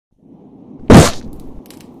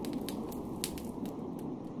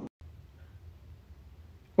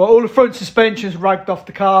well, all the front suspension's ragged off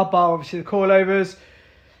the car, bar obviously the coilovers,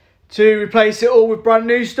 to replace it all with brand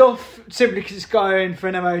new stuff, simply because it's going for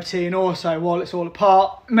an MOT, and also while it's all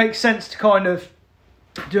apart, it makes sense to kind of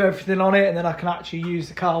do everything on it, and then I can actually use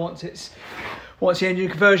the car once the engine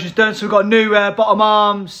conversion is done. So we've got new bottom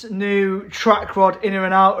arms, new track rod inner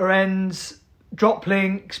and outer ends, drop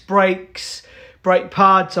links, brakes, brake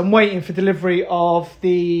pads. I'm waiting for delivery of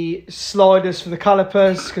the sliders for the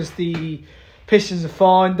calipers because the pistons are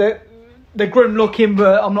fine. They're grim looking,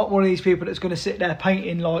 but I'm not one of these people that's going to sit there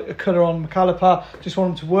painting like a colour on the caliper. Just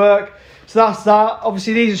want them to work. So that's that.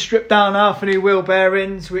 Obviously these are stripped down now for new wheel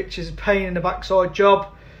bearings, which is a pain in the backside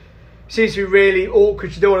job. Seems to be really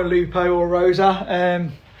awkward to do on a Lupo or a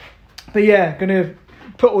Arosa. But yeah, going to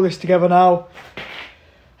put all this together now,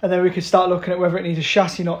 and then we can start looking at whether it needs a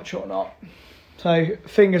chassis notch or not. So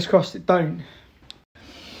fingers crossed it don't.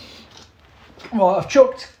 Right, I've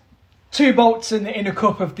chucked 2 bolts in the inner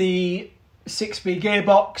cup of the 6-speed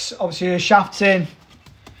gearbox. Obviously the shaft's in,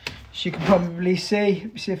 as you can probably see.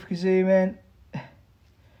 Let me see if I can zoom in.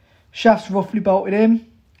 Shaft's roughly bolted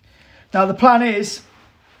in. Now the plan is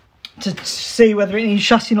to see whether it needs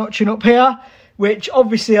chassis notching up here, which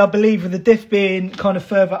obviously I believe with the diff being kind of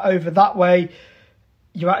further over that way,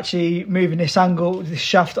 you're actually moving this angle, this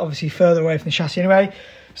shaft obviously further away from the chassis anyway.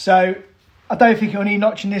 So I don't think it'll need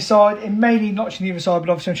notching this side. It may need notching the other side, but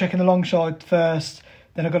obviously I'm checking the long side first.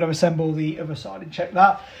 Then I've got to assemble the other side and check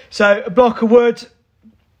that. So a block of wood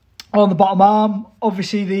on the bottom arm.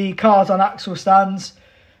 Obviously the car's on axle stands.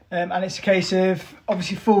 And it's a case of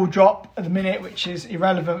obviously full drop at the minute, which is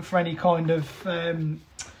irrelevant for any kind of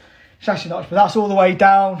chassis notch, but that's all the way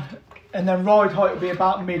down, and then ride height will be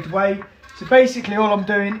about midway. So basically all I'm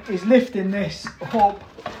doing is lifting this up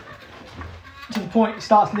to the point it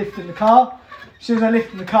starts lifting the car. As soon as I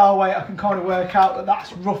lift the car away, I can kind of work out that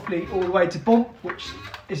that's roughly all the way to bump, which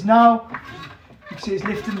is now. You can see it's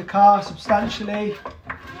lifting the car substantially.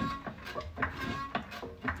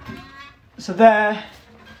 So there,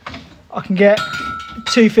 I can get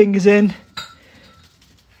 2 fingers in,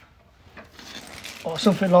 or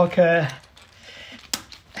something like a,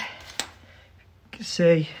 you can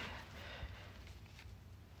see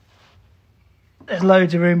there's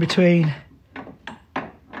loads of room between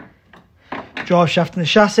drive shaft and the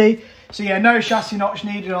chassis. So yeah, no chassis notch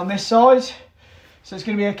needed on this side. So it's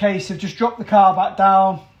going to be a case of just drop the car back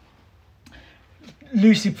down,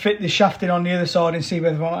 loosely fit the shaft in on the other side and see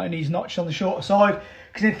whether or not it needs notch on the shorter side.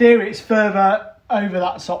 Because in theory it's further over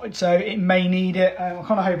that side, so it may need it. I'm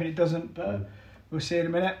kind of hoping it doesn't, but we'll see in a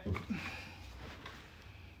minute.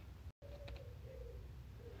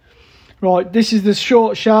 Right, this is the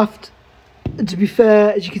short shaft. And to be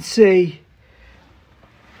fair, as you can see,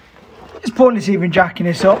 it's pointless even jacking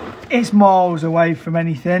this up. It's miles away from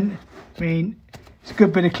anything. I mean, it's a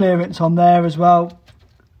good bit of clearance on there as well.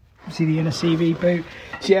 See the inner CV boot.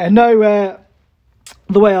 So yeah, no,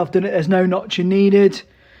 the way I've done it, there's no notching needed.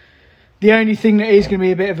 The only thing that is going to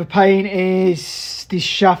be a bit of a pain is this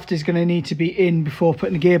shaft is going to need to be in before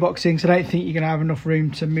putting the gearbox in, so I don't think you're going to have enough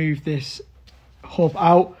room to move this hub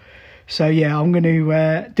out. So yeah, I'm going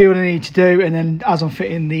to do what I need to do, and then as I'm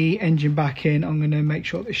fitting the engine back in, I'm going to make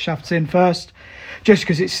sure this shaft's in first, just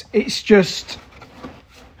because it's just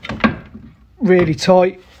really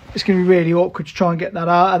tight. It's going to be really awkward to try and get that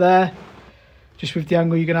out of there, just with the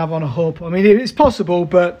angle you're going to have on a hub. I mean, it's possible,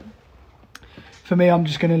 but for me, I'm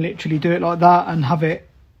just going to literally do it like that and have it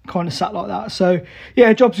kind of sat like that. So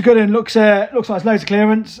yeah, job's good and looks like it's loads of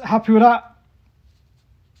clearance. Happy with that.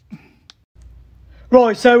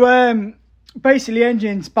 Right, so basically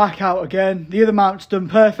engine's back out again. The other mount's done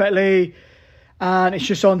perfectly, and it's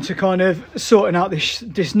just on to kind of sorting out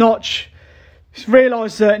this notch. Just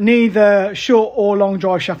realised that neither short or long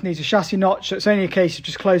drive shaft needs a chassis notch, so it's only a case of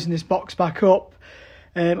just closing this box back up.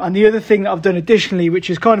 And the other thing that I've done additionally, which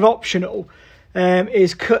is kind of optional,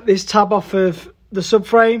 is cut this tab off of the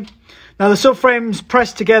subframe. Now the subframe's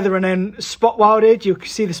pressed together and then spot welded. You can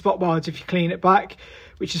see the spot welds if you clean it back,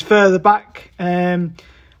 which is further back.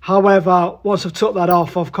 However, once I've took that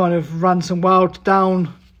off, I've kind of ran some weld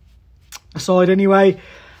down the side anyway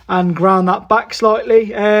and ground that back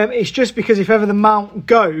slightly. It's just because if ever the mount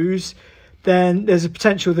goes, then there's a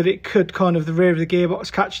potential that it could kind of the rear of the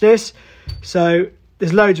gearbox catch this. So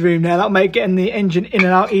there's loads of room there. That'll make getting the engine in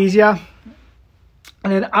and out easier.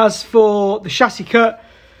 And then as for the chassis cut,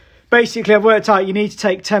 basically I've worked out you need to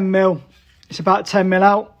take 10mm. It's about 10mm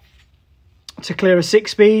out to clear a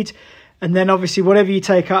 6-speed. And then obviously whatever you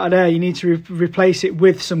take out of there, you need to replace it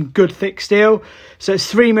with some good thick steel. So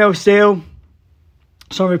it's 3mm steel.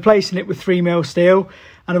 So I'm replacing it with 3mm steel.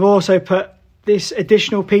 And I've also put this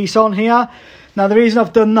additional piece on here. Now the reason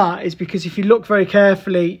I've done that is because if you look very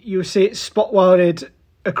carefully, you'll see it's spot welded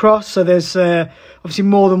across. So there's obviously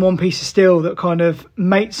more than one piece of steel that kind of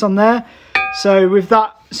mates on there. So with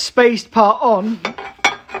that spaced part on,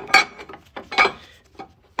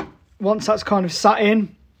 once that's kind of sat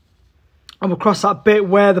in, I'm across that bit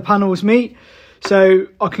where the panels meet. So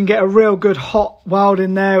I can get a real good hot weld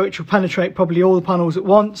in there, which will penetrate probably all the panels at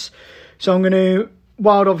once. So I'm going to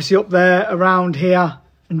weld obviously up there, around here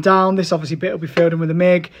and down. This obviously bit will be filled in with a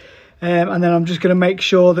MIG. And then I'm just going to make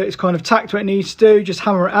sure that it's kind of tacked where it needs to do, just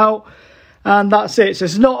hammer it out. And that's it. So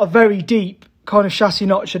it's not a very deep kind of chassis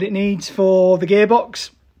notch that it needs for the gearbox.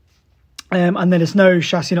 And then there's no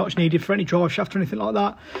chassis notch needed for any drive shaft or anything like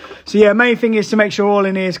that. So yeah, main thing is to make sure all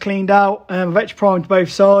in here is cleaned out. I've etch primed both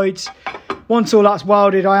sides. Once all that's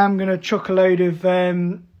welded, I am going to chuck a load of,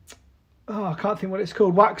 I can't think what it's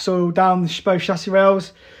called, wax oil down both chassis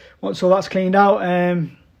rails. Once all that's cleaned out.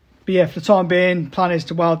 But yeah, for the time being, plan is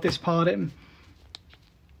to weld this part in.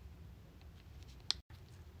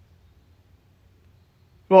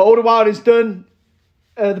 Right, all the welding's done.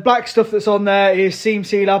 The black stuff that's on there is seam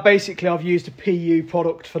sealer. Basically, I've used a PU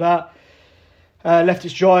product for that. Left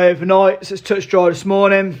it dry overnight, so it's touch dry this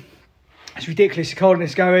morning. It's ridiculously cold in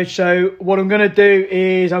this garage. So what I'm going to do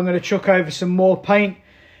is I'm going to chuck over some more paint,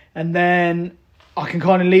 and then I can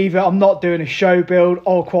kind of leave it. I'm not doing a show build,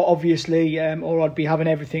 or quite obviously, or I'd be having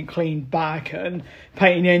everything cleaned back and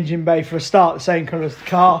painting the engine bay for a start the same colour as the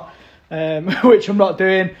car, which I'm not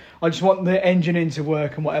doing. I just want the engine in to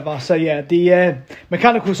work and whatever. So yeah, the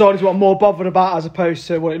mechanical side is what I'm more bothered about as opposed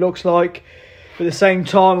to what it looks like. But at the same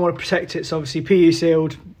time, I want to protect it. So obviously PU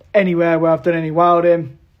sealed anywhere where I've done any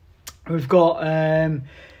welding. We've got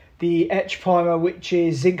the etch primer, which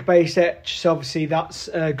is zinc based etch. So obviously that's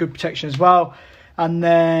good protection as well. And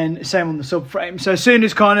then same on the subframe. So as soon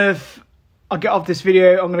as kind of I get off this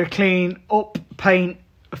video, I'm going to clean up, paint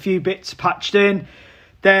a few bits patched in.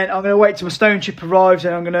 Then I'm going to wait till my stone chip arrives,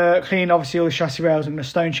 and I'm going to clean obviously all the chassis rails. I'm going to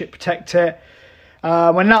stone chip protect it.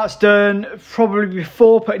 When that's done, probably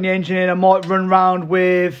before putting the engine in, I might run around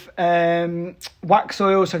with wax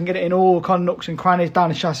oil so I can get it in all kind of nooks and crannies down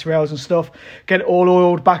the chassis rails and stuff. Get it all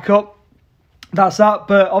oiled back up. That's that.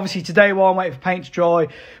 But obviously today, while I'm waiting for paint to dry,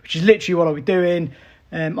 which is literally what I'll be doing,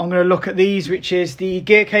 I'm going to look at these, which is the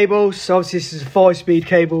gear cables. So obviously this is the 5-speed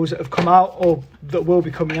cables that have come out, or that will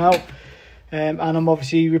be coming out. And I'm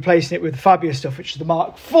obviously replacing it with the Fabia stuff, which is the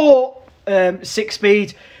Mark IV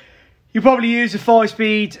 6-speed. You probably use a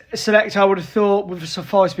 5-speed Selector, I would have thought, with a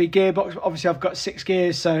 5-speed gearbox. But obviously I've got 6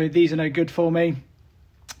 gears, so these are no good for me.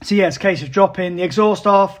 So yeah, it's a case of dropping the exhaust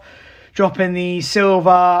off, dropping the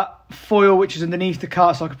silver foil, which is underneath the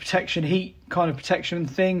car. It's like a protection, heat kind of protection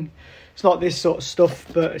thing. It's like this sort of stuff,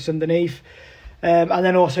 but it's underneath. And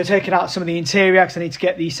then also taking out some of the interior, because I need to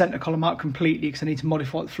get the centre column out completely, because I need to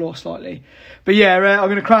modify the floor slightly. But yeah, I'm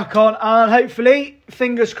going to crack on, and hopefully,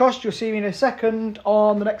 fingers crossed, you'll see me in a second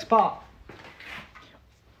on the next part.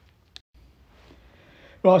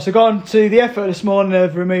 Right, so got on to the effort this morning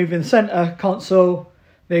of removing the centre console,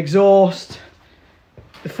 the exhaust,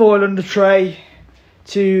 the foil under tray,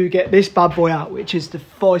 to get this bad boy out, which is the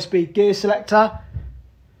 5-speed gear selector.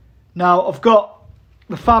 Now, I've got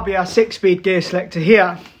the Fabia 6-speed gear selector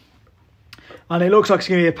here, and it looks like it's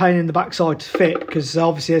going to be a pain in the backside to fit, because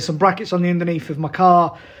obviously there's some brackets on the underneath of my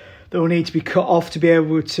car that will need to be cut off to be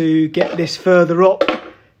able to get this further up,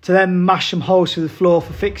 to then mash some holes through the floor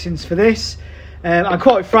for fixings for this. And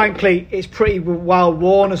quite frankly, it's pretty well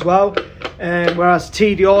worn as well, whereas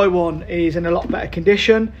the TDI one is in a lot better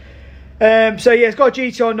condition. So yeah, it's got a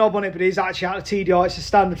GTI knob on it, but it is actually out of TDI. It's a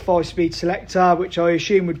standard 5-speed selector, which I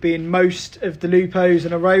assume would be in most of the lupos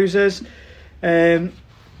and Arosas.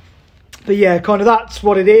 But yeah, kind of that's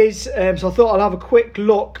what it is. So I thought I'll have a quick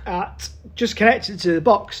look at just connecting to the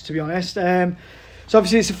box, to be honest. So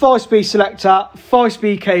obviously it's a 5-speed selector,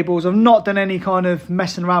 5-speed cables. I've not done any kind of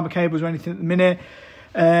messing around with cables or anything at the minute.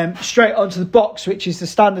 Straight onto the box, which is the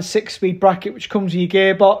standard 6-speed bracket, which comes with your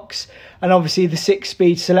gearbox, and obviously the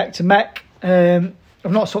 6-speed selector mech. I've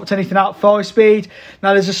not swapped anything out 5-speed.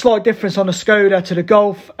 Now there's a slight difference on the Skoda to the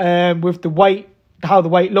Golf with the weight, how the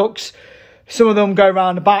weight looks. Some of them go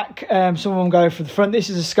around the back, some of them go for the front. This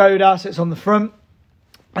is a Skoda, so it's on the front.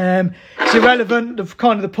 It's irrelevant,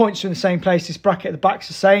 the points are in the same place. This bracket at the back's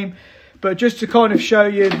the same, but just to kind of show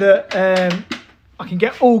you that I can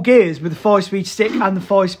get all gears with the 5-speed stick and the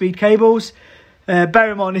 5-speed cables.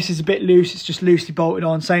 Bear in mind this is a bit loose, it's just loosely bolted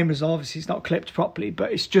on, same as obviously it's not clipped properly,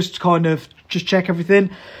 but it's just kind of just check everything.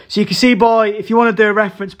 So you can see by, if you want to do a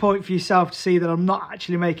reference point for yourself to see that I'm not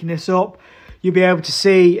actually making this up, you'll be able to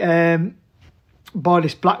see by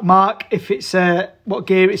this black mark if it's what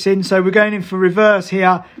gear it's in. So we're going in for reverse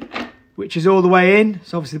here, which is all the way in.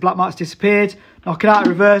 So obviously the black mark's disappeared. Knock it out of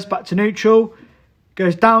reverse, back to neutral.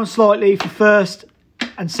 Goes down slightly for first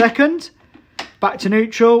and second. Back to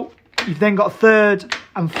neutral. You've then got third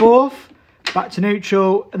and fourth. Back to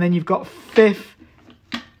neutral. And then you've got fifth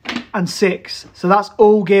and sixth. So that's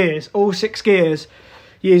all gears, all 6 gears,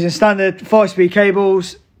 using standard 5-speed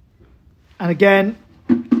cables. And again,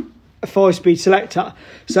 a 5-speed selector.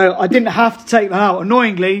 So I didn't have to take that out.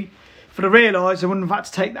 Annoyingly, but I realised I wouldn't have had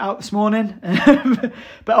to take that out this morning.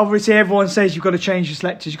 But obviously everyone says you've got to change your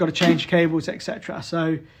selectors, you've got to change your cables, etc.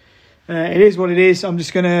 So it is what it is. I'm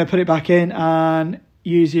just going to put it back in and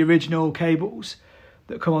use the original cables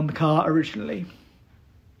that come on the car originally.